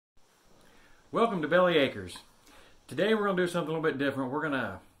Welcome to Belly Acres. Today we're going to do something a little bit different. We're going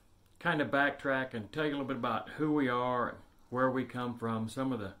to kind of backtrack and tell you a little bit about who we are, and where we come from,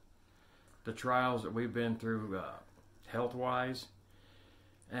 some of the trials that we've been through health-wise,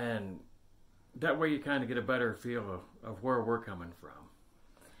 and that way you kind of get a better feel of where we're coming from.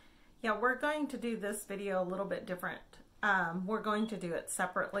 Yeah, we're going to do this video a little bit different. We're going to do it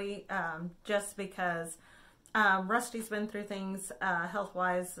separately just because Rusty's been through things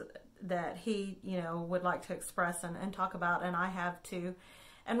health-wise that he, would like to express and talk about, and I have too.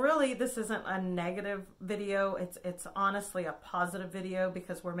 And really, this isn't a negative video. It's honestly a positive video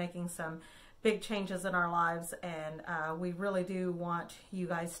because we're making some big changes in our lives, and we really do want you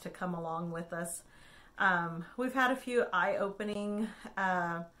guys to come along with us. We've had a few eye-opening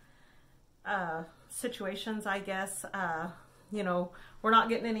situations, I guess. We're not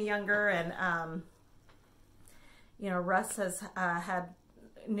getting any younger, and Russ has had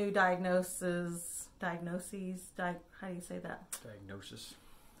new diagnoses, how do you say that? Diagnosis.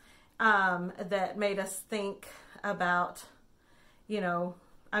 That made us think about,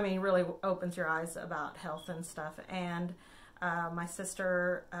 really opens your eyes about health and stuff. And my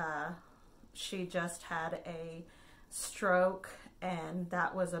sister, she just had a stroke, and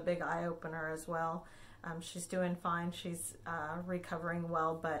that was a big eye-opener as well. She's doing fine. She's recovering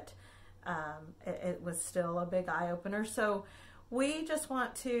well, but it was still a big eye-opener. So we just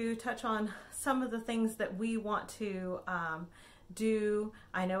want to touch on some of the things that we want to do.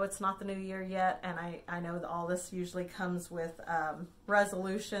 I know it's not the new year yet, and I know that all this usually comes with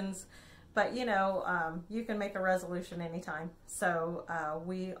resolutions, but you can make a resolution anytime. So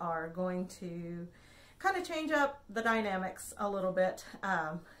we are going to kind of change up the dynamics a little bit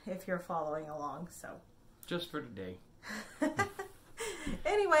if you're following along. So just for today.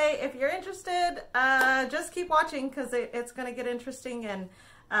 Anyway, if you're interested, just keep watching because it's going to get interesting, and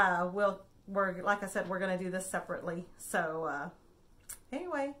we're like I said, we're going to do this separately. So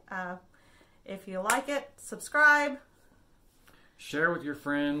anyway, if you like it, subscribe, share with your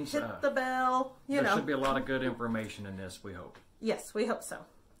friends, hit the bell. There should be a lot of good information in this, we hope. Yes, we hope so.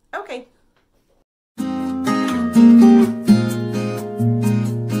 Okay.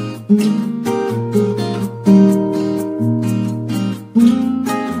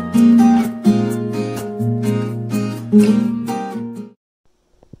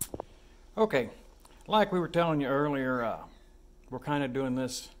 Okay, like we were telling you earlier, we're kind of doing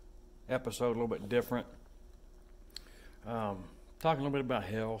this episode a little bit different. Talking a little bit about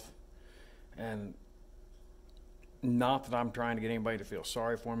health, and not that I'm trying to get anybody to feel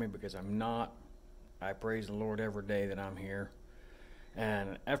sorry for me, because I'm not. I praise the Lord every day that I'm here.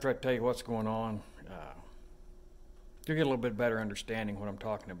 And after I tell you what's going on, you'll get a little bit better understanding what I'm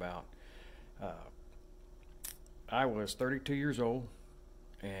talking about. I was 32 years old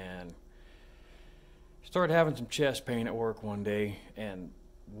and started having some chest pain at work one day, and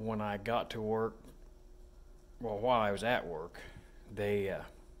when I got to work, while I was at work, they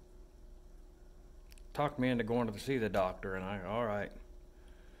talked me into going to see the doctor, and all right.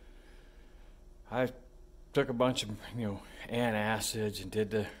 I took a bunch of, antacids and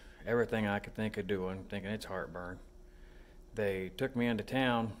did everything I could think of doing, thinking it's heartburn. They took me into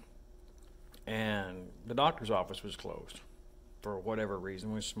town, and the doctor's office was closed for whatever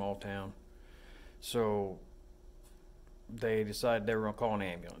reason. It was a small town. So they decided they were going to call an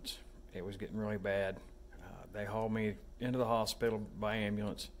ambulance. It was getting really bad. They hauled me into the hospital by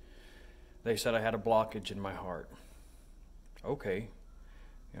ambulance. They said I had a blockage in my heart. Okay,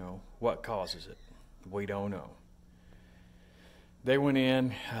 what causes it? We don't know. They went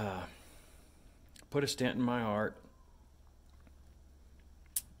in, put a stent in my heart.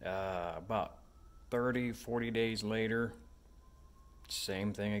 About 30, 40 days later,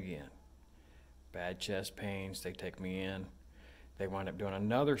 same thing again. Bad chest pains. They take me in. They wind up doing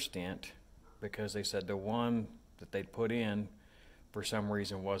another stent because they said the one that they'd put in for some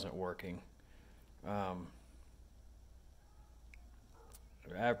reason wasn't working. I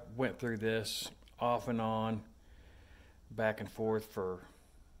went through this off and on, back and forth for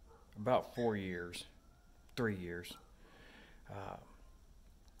about 3 years. 3 years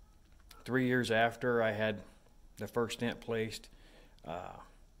after I had the first stent placed,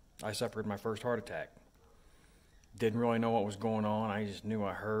 I suffered my first heart attack. Didn't really know what was going on. I just knew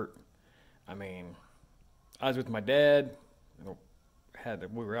I hurt. I was with my dad. We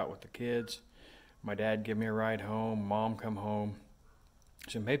were out with the kids. My dad gave me a ride home. Mom come home.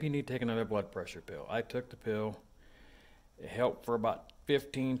 She said, maybe you need to take another blood pressure pill. I took the pill. It helped for about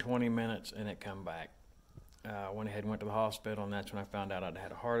 15, 20 minutes, and it come back. Went ahead and went to the hospital, and that's when I found out I'd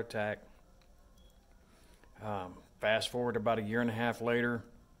had a heart attack. Fast forward about a year and a half later,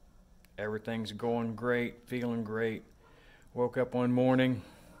 Everything's going great, feeling great. Woke up one morning,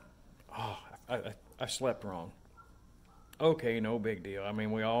 oh, I slept wrong. Okay, no big deal. I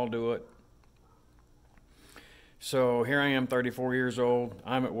mean, we all do it. So here I am, 34 years old.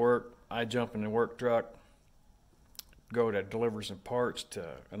 I'm at work. I jump in the work truck, go to deliver some parts to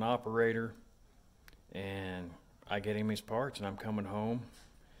an operator, and I get him his parts, and I'm coming home.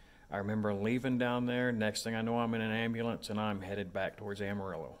 I remember leaving down there. Next thing I know, I'm in an ambulance, and I'm headed back towards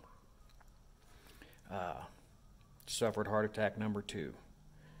Amarillo. Suffered heart attack number 2.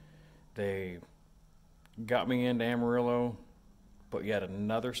 They got me into Amarillo, put yet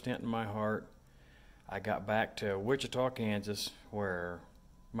another stent in my heart. I got back to Wichita, Kansas, where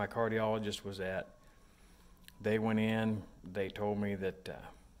my cardiologist was at. They went in. They told me that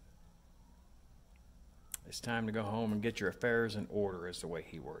it's time to go home and get your affairs in order, is the way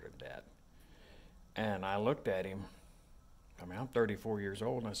he worded that. And I looked at him. I mean, I'm 34 years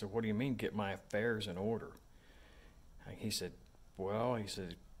old, and I said, what do you mean, get my affairs in order? He said, well, he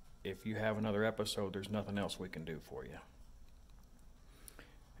said, if you have another episode, there's nothing else we can do for you.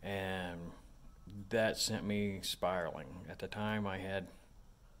 And that sent me spiraling. At the time, I had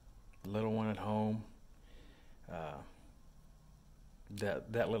a little one at home.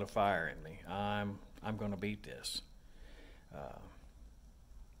 That lit a fire in me. I'm going to beat this.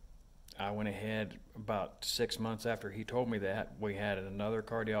 I went ahead about 6 months after he told me that. We had another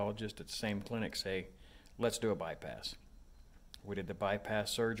cardiologist at the same clinic say, let's do a bypass. We did the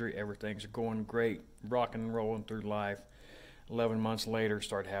bypass surgery. Everything's going great, rocking and rolling through life. 11 months later,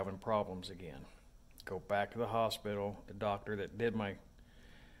 start having problems again. Go back to the hospital. The doctor that did my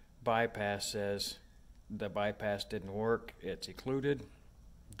bypass says the bypass didn't work. It's occluded.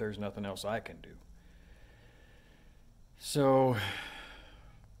 There's nothing else I can do. So,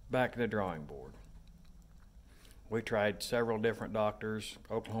 back to the drawing board. We tried several different doctors,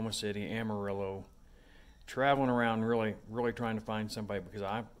 Oklahoma City, Amarillo, traveling around really trying to find somebody, because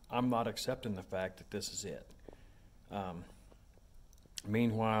I'm not accepting the fact that this is it.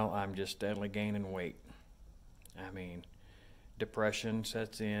 Meanwhile, I'm just steadily gaining weight. I mean, depression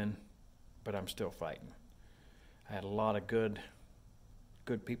sets in, but I'm still fighting. I had a lot of good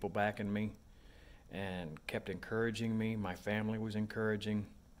people backing me and kept encouraging me. My family was encouraging.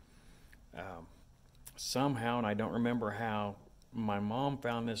 Somehow, and I don't remember how, my mom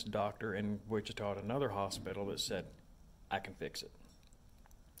found this doctor in Wichita at another hospital that said, I can fix it.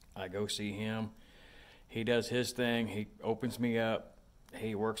 I go see him. He does his thing. He opens me up.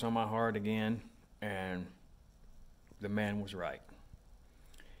 He works on my heart again, and the man was right.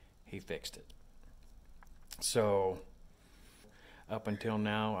 He fixed it. So, up until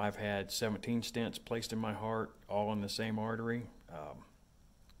now, I've had 17 stents placed in my heart, all in the same artery.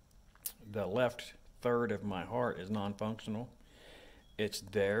 The left third of my heart is non-functional. It's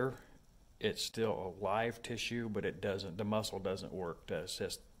there. It's still a live tissue, but the muscle doesn't work to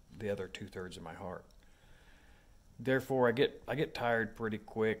assist the other 2/3 of my heart. Therefore, I get tired pretty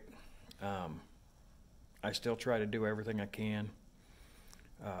quick. I still try to do everything I can.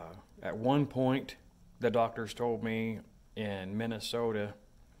 At one point, the doctors told me in Minnesota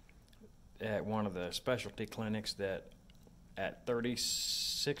at one of the specialty clinics that at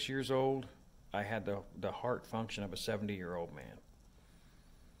 36 years old, I had the heart function of a 70-year-old man.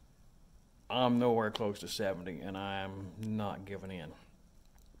 I'm nowhere close to 70, and I'm not giving in.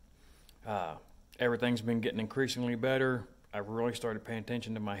 Everything's been getting increasingly better. I've really started paying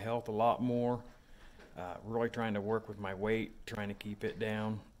attention to my health a lot more. Really trying to work with my weight, trying to keep it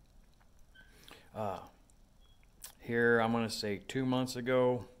down. Here, I'm going to say 2 months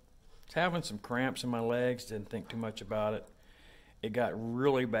ago, I was having some cramps in my legs, didn't think too much about it. It got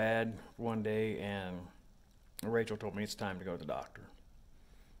really bad one day, and Rachel told me it's time to go to the doctor.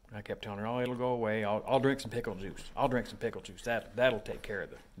 I kept telling her, oh, it'll go away. I'll drink some pickle juice. I'll drink some pickle juice. That'll take care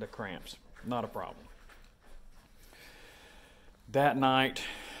of the cramps. Not a problem. That night,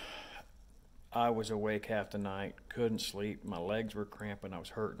 I was awake half the night, couldn't sleep. My legs were cramping. I was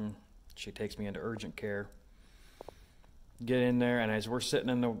hurting. She takes me into urgent care. Get in there, and as we're sitting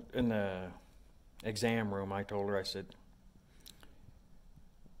in the exam room, I told her, I said,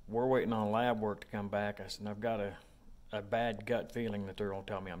 we're waiting on lab work to come back. I said, I've got a bad gut feeling that they're going to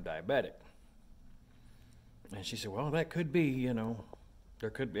tell me I'm diabetic. And she said, well, that could be,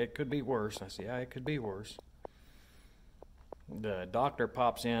 it could be worse. I said, yeah, it could be worse. The doctor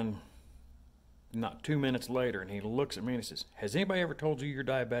pops in not 2 minutes later, and he looks at me and he says, has anybody ever told you you're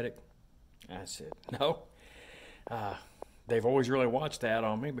diabetic? I said, no. They've always really watched that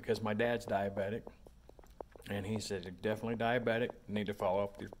on me because my dad's diabetic. And he said, you're definitely diabetic. Need to follow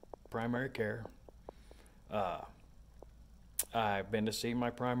up with your primary care. I've been to see my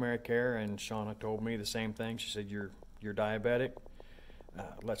primary care, and Shauna told me the same thing. She said, you're diabetic.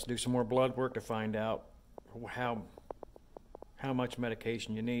 Let's do some more blood work to find out how much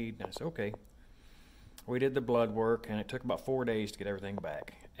medication you need. And I said, okay. We did the blood work, and it took about 4 days to get everything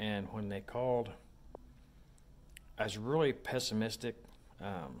back. And when they called, I was really pessimistic.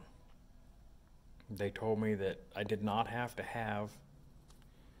 They told me that I did not have to have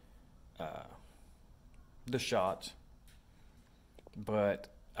the shots,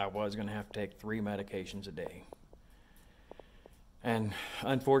 but I was going to have to take 3 medications a day. And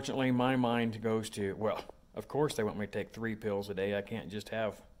unfortunately, my mind goes to, well, of course they want me to take 3 pills a day. I can't just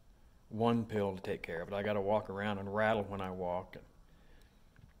have 1 pill to take care of it. I got to walk around and rattle when I walk.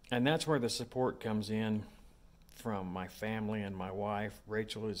 And that's where the support comes in from my family and my wife.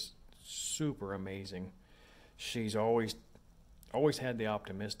 Rachel is super amazing. She's always had the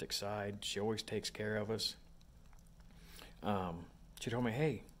optimistic side. She always takes care of us. She told me,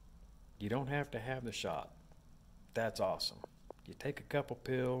 hey, you don't have to have the shot. That's awesome. You take a couple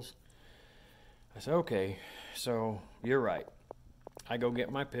pills. I said, okay, so you're right. I go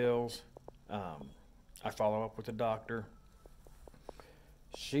get my pills. I follow up with the doctor.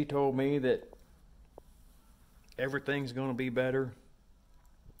 She told me that everything's going to be better.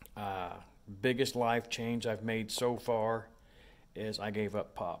 Biggest life change I've made so far is I gave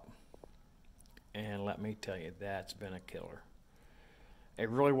up pop. And let me tell you, that's been a killer. It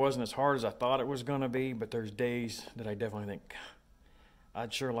really wasn't as hard as I thought it was going to be, but there's days that I definitely think,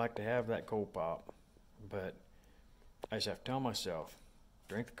 I'd sure like to have that cold pop. But I just have to tell myself,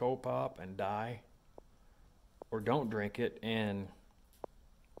 drink the cold pop and die, or don't drink it and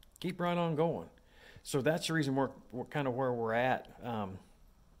keep right on going. So that's the reason we're kind of where we're at.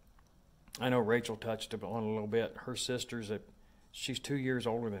 I know Rachel touched on it a little bit. Her she's 2 years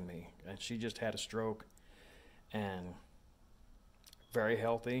older than me, and she just had a stroke, and very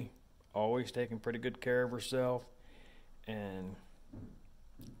healthy, always taking pretty good care of herself, and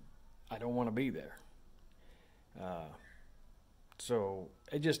I don't want to be there. So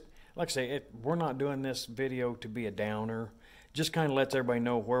it just, like I say, we're not doing this video to be a downer. Just kind of lets everybody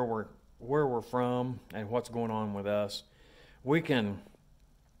know where we're from and what's going on with us. We can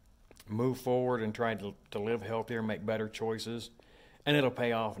move forward and try to live healthier, make better choices, and it'll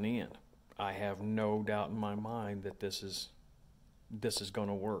pay off in the end. I have no doubt in my mind that this is going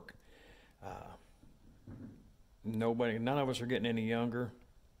to work. None of us are getting any younger,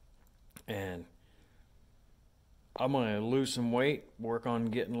 and I'm going to lose some weight, work on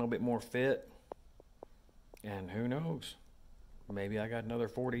getting a little bit more fit, and who knows, maybe I got another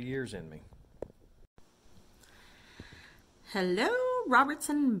 40 years in me. Hello,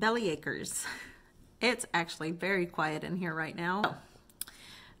 Robertson Bellyacres. It's actually very quiet in here right now.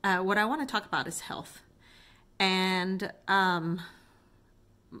 What I want to talk about is health. And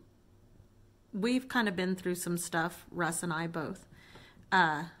we've kind of been through some stuff, Russ and I both,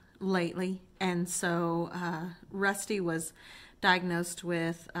 lately. And so Rusty was diagnosed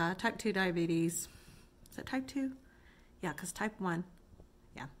with type 2 diabetes. Is it type 2? Yeah, because type 1.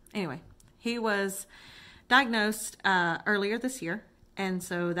 Yeah. Anyway, he was diagnosed earlier this year. And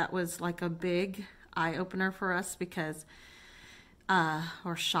so that was like a big eye-opener for us because,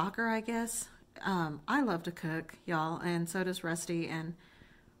 or shocker, I guess. I love to cook, y'all, and so does Rusty, and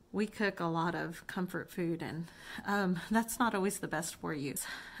we cook a lot of comfort food, and that's not always the best for you.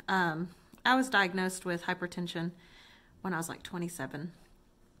 I was diagnosed with hypertension when I was like 27,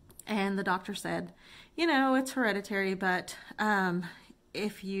 and the doctor said, it's hereditary, but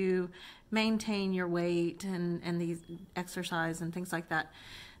if you maintain your weight and these exercise and things like that,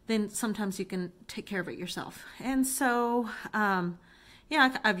 then sometimes you can take care of it yourself. And so,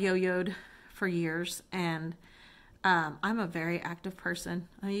 I've yo-yoed for years, and I'm a very active person.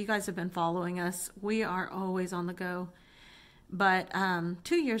 You guys have been following us. We are always on the go. But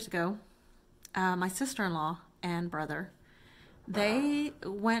 2 years ago, my sister-in-law and brother, they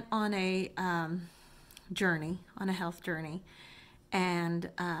went on a health journey, and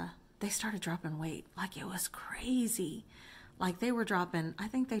they started dropping weight. Like, it was crazy. Like, I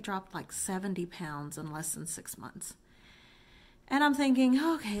think they dropped like 70 pounds in less than 6 months. And I'm thinking,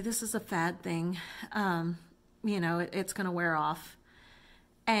 okay, this is a fad thing. It's going to wear off.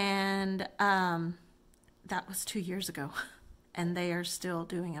 And that was 2 years ago. And they are still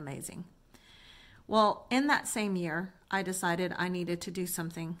doing amazing. Well, in that same year, I decided I needed to do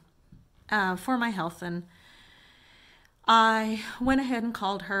something for my health. And I went ahead and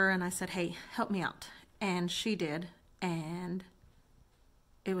called her and I said, hey, help me out. And she did. And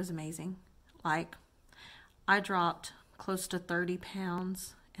it was amazing. Like, I dropped close to 30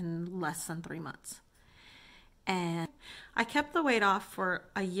 pounds in less than 3 months. And I kept the weight off for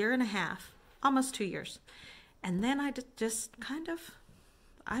a year and a half, almost 2 years. And then I just kind of,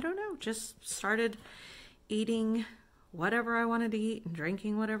 I don't know, just started eating whatever I wanted to eat and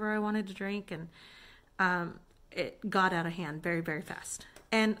drinking whatever I wanted to drink. And it got out of hand very, very fast.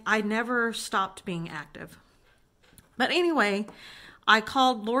 And I never stopped being active. But anyway, I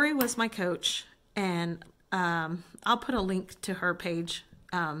called, Lori was my coach, and I'll put a link to her page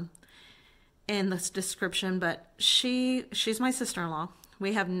in this description, but she's my sister-in-law.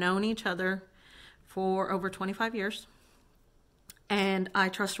 We have known each other for over 25 years, and I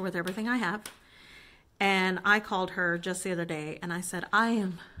trust her with everything I have. And I called her just the other day, and I said, I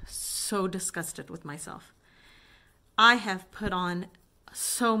am so disgusted with myself. I have put on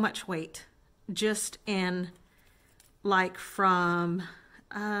so much weight just in, like, from,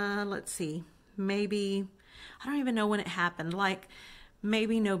 let's see, maybe, I don't even know when it happened, like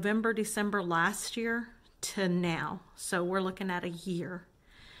maybe November, December last year to now. So we're looking at a year.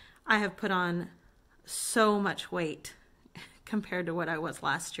 I have put on so much weight compared to what I was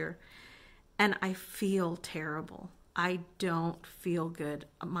last year. And I feel terrible. I don't feel good.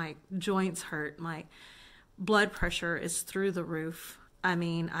 My joints hurt. My blood pressure is through the roof. I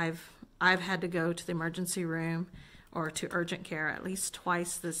mean, I've had to go to the emergency room or to urgent care at least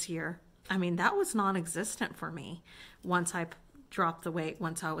twice this year. I mean, that was non-existent for me once I dropped the weight,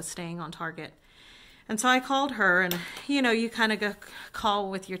 once I was staying on target. And so I called her, and you know, you kind of go call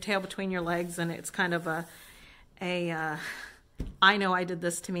with your tail between your legs, and it's kind of a I know I did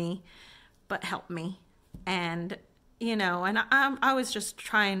this to me, but help me. And you know, and I was just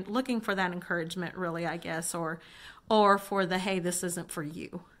looking for that encouragement, really, I guess, or for the, hey, this isn't for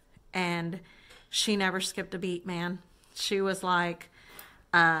you. And she never skipped a beat, man. She was like,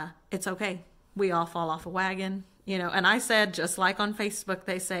 it's okay. We all fall off a wagon, you know. And I said, just like on Facebook,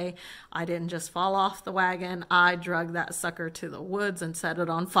 they say, I didn't just fall off the wagon. I drug that sucker to the woods and set it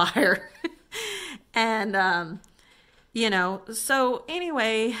on fire. And, you know, so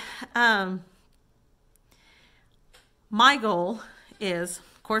anyway, my goal is,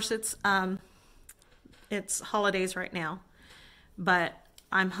 of course, it's holidays right now, but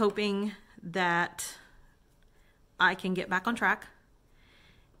I'm hoping that I can get back on track.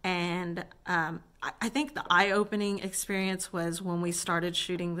 And I think the eye-opening experience was when we started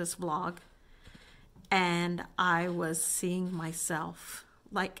shooting this vlog, and I was seeing myself.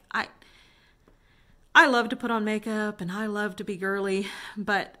 Like, I love to put on makeup, and I love to be girly,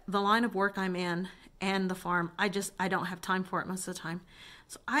 but the line of work I'm in and the farm, I don't have time for it most of the time.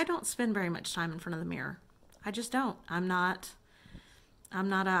 So I don't spend very much time in front of the mirror. I just don't. I'm not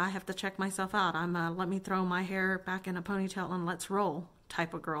I have to check myself out. I'm a let me throw my hair back in a ponytail and let's roll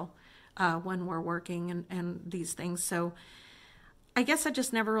type of girl when we're working and these things. So I guess I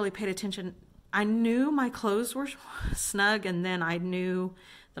just never really paid attention. I knew my clothes were snug, and then I knew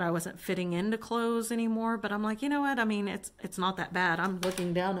that I wasn't fitting into clothes anymore. But I'm like, you know what? I mean, it's not that bad. I'm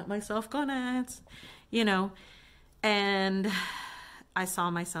looking down at myself going, it's, you know. And I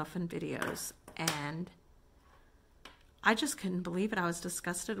saw myself in videos, and I just couldn't believe it. I was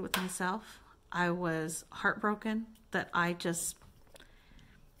disgusted with myself. I was heartbroken that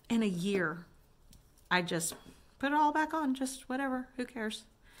in a year, I just put it all back on, just whatever, who cares?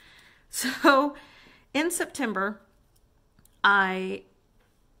 So in September, I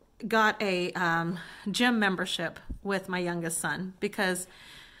got a gym membership with my youngest son because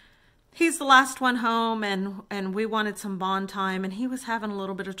he's the last one home, and we wanted some bond time, and he was having a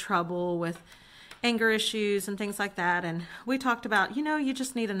little bit of trouble with anger issues and things like that. And we talked about, you know, you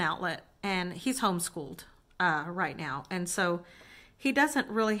just need an outlet, and he's homeschooled right now. And so he doesn't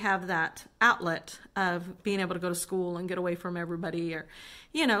really have that outlet of being able to go to school and get away from everybody, or,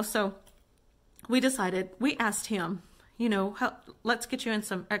 you know, so we asked him, you know, let's get you in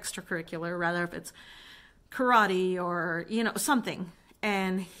some extracurricular, rather if it's karate or, you know, something.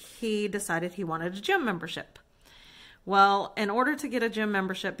 And he decided he wanted a gym membership. Well, in order to get a gym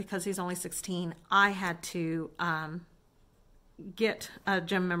membership, because he's only 16, I had to get a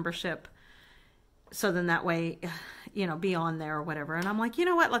gym membership. So then that way, you know, be on there or whatever. And I'm like, you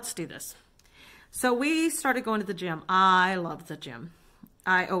know what, let's do this. So we started going to the gym. I love the gym.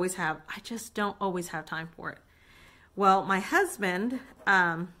 I always have. I just don't always have time for it. Well, my husband,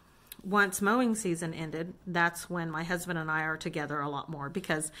 once mowing season ended, that's when my husband and I are together a lot more,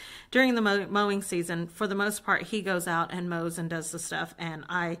 because during the mowing season, for the most part, he goes out and mows and does the stuff, and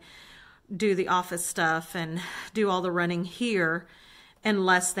I do the office stuff and do all the running here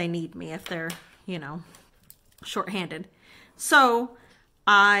unless they need me, if they're, you know, shorthanded. So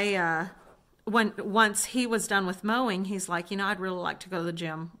once he was done with mowing, he's like, you know, I'd really like to go to the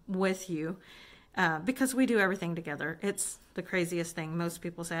gym with you because we do everything together. It's the craziest thing. Most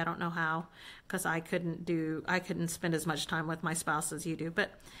people say, I don't know how, because I couldn't spend as much time with my spouse as you do,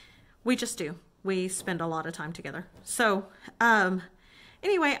 but we just do. We spend a lot of time together. So,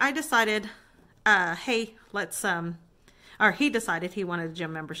 anyway, I decided, hey, he decided he wanted a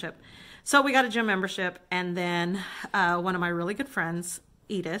gym membership. So we got a gym membership, and then, one of my really good friends,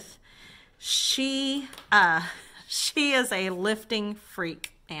 Edith, she is a lifting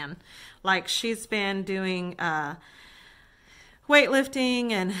freak, and like she's been doing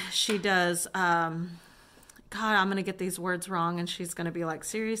weightlifting, and she does God, I'm gonna get these words wrong, and she's gonna be like,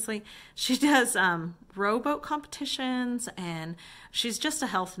 seriously? She does rowboat competitions, and she's just a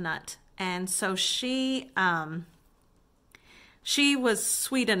health nut. And so she was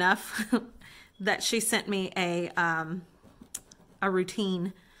sweet enough that she sent me a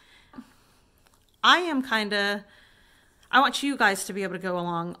routine. I want you guys to be able to go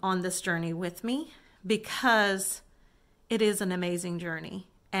along on this journey with me, because it is an amazing journey,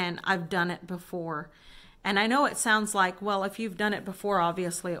 and I've done it before. And I know it sounds like, well, if you've done it before,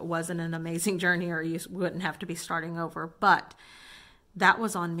 obviously it wasn't an amazing journey, or you wouldn't have to be starting over. But that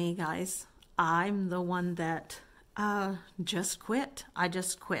was on me, guys. I'm the one that just quit. I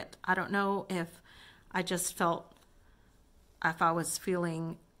just quit. I don't know if I just felt, if I was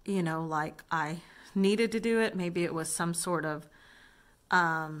feeling, like I needed to do it. Maybe it was some sort of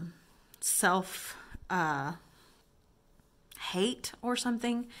self hate or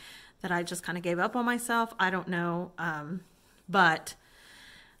something that I just kind of gave up on myself. I don't know. But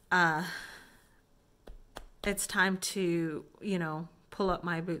it's time to, pull up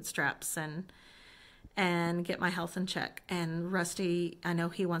my bootstraps and get my health in check. And Rusty, I know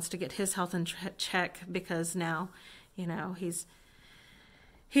he wants to get his health in check, because now, he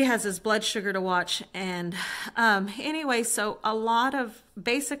has his blood sugar to watch. And anyway, so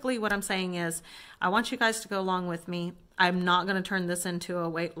basically what I'm saying is, I want you guys to go along with me. I'm not going to turn this into a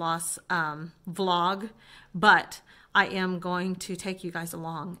weight loss vlog, but I am going to take you guys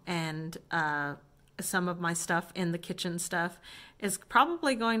along. And some of my stuff in the kitchen stuff is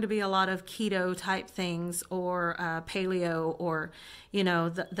probably going to be a lot of keto type things, or paleo, or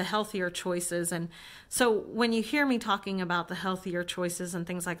the healthier choices. And so when you hear me talking about the healthier choices and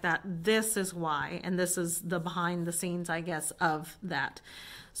things like that, this is why, and this is the behind the scenes, I guess, of that.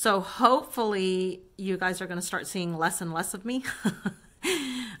 So hopefully you guys are going to start seeing less and less of me.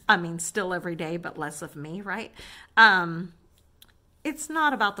 I mean, still every day, but less of me, right? It's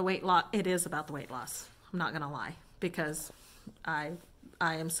not about the weight loss. It is about the weight loss. I'm not going to lie, because I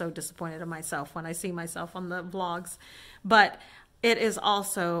am so disappointed in myself when I see myself on the vlogs. But it is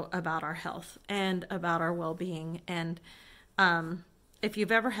also about our health and about our well-being. And if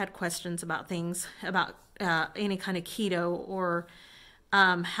you've ever had questions about things, about any kind of keto, or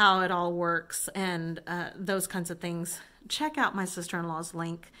how it all works, and those kinds of things, check out my sister-in-law's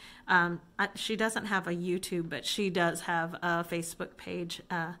link. She doesn't have a YouTube, but she does have a Facebook page,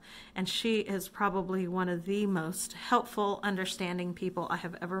 and she is probably one of the most helpful, understanding people I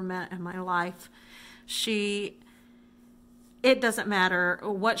have ever met in my life. It doesn't matter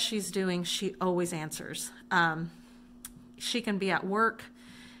what she's doing, she always answers. She can be at work,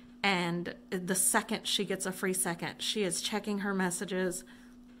 and the second she gets a free second, she is checking her messages.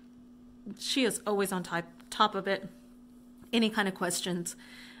 She is always on top of it. Any kind of questions.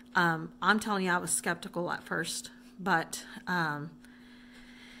 I'm telling you, I was skeptical at first, but, I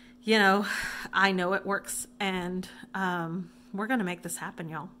know it works, and we're going to make this happen,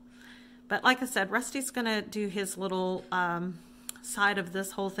 y'all. But like I said, Rusty's going to do his little side of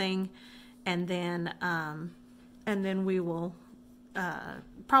this whole thing, and then we will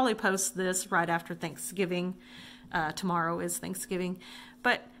probably post this right after Thanksgiving. Tomorrow is Thanksgiving.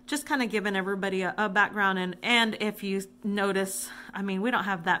 But just kind of giving everybody a background. And if you notice, I mean, we don't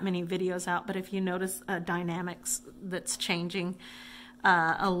have that many videos out, but if you notice dynamics that's changing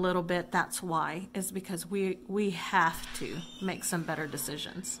a little bit, that's why, is because we have to make some better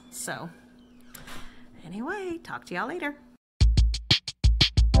decisions. So anyway, talk to y'all later.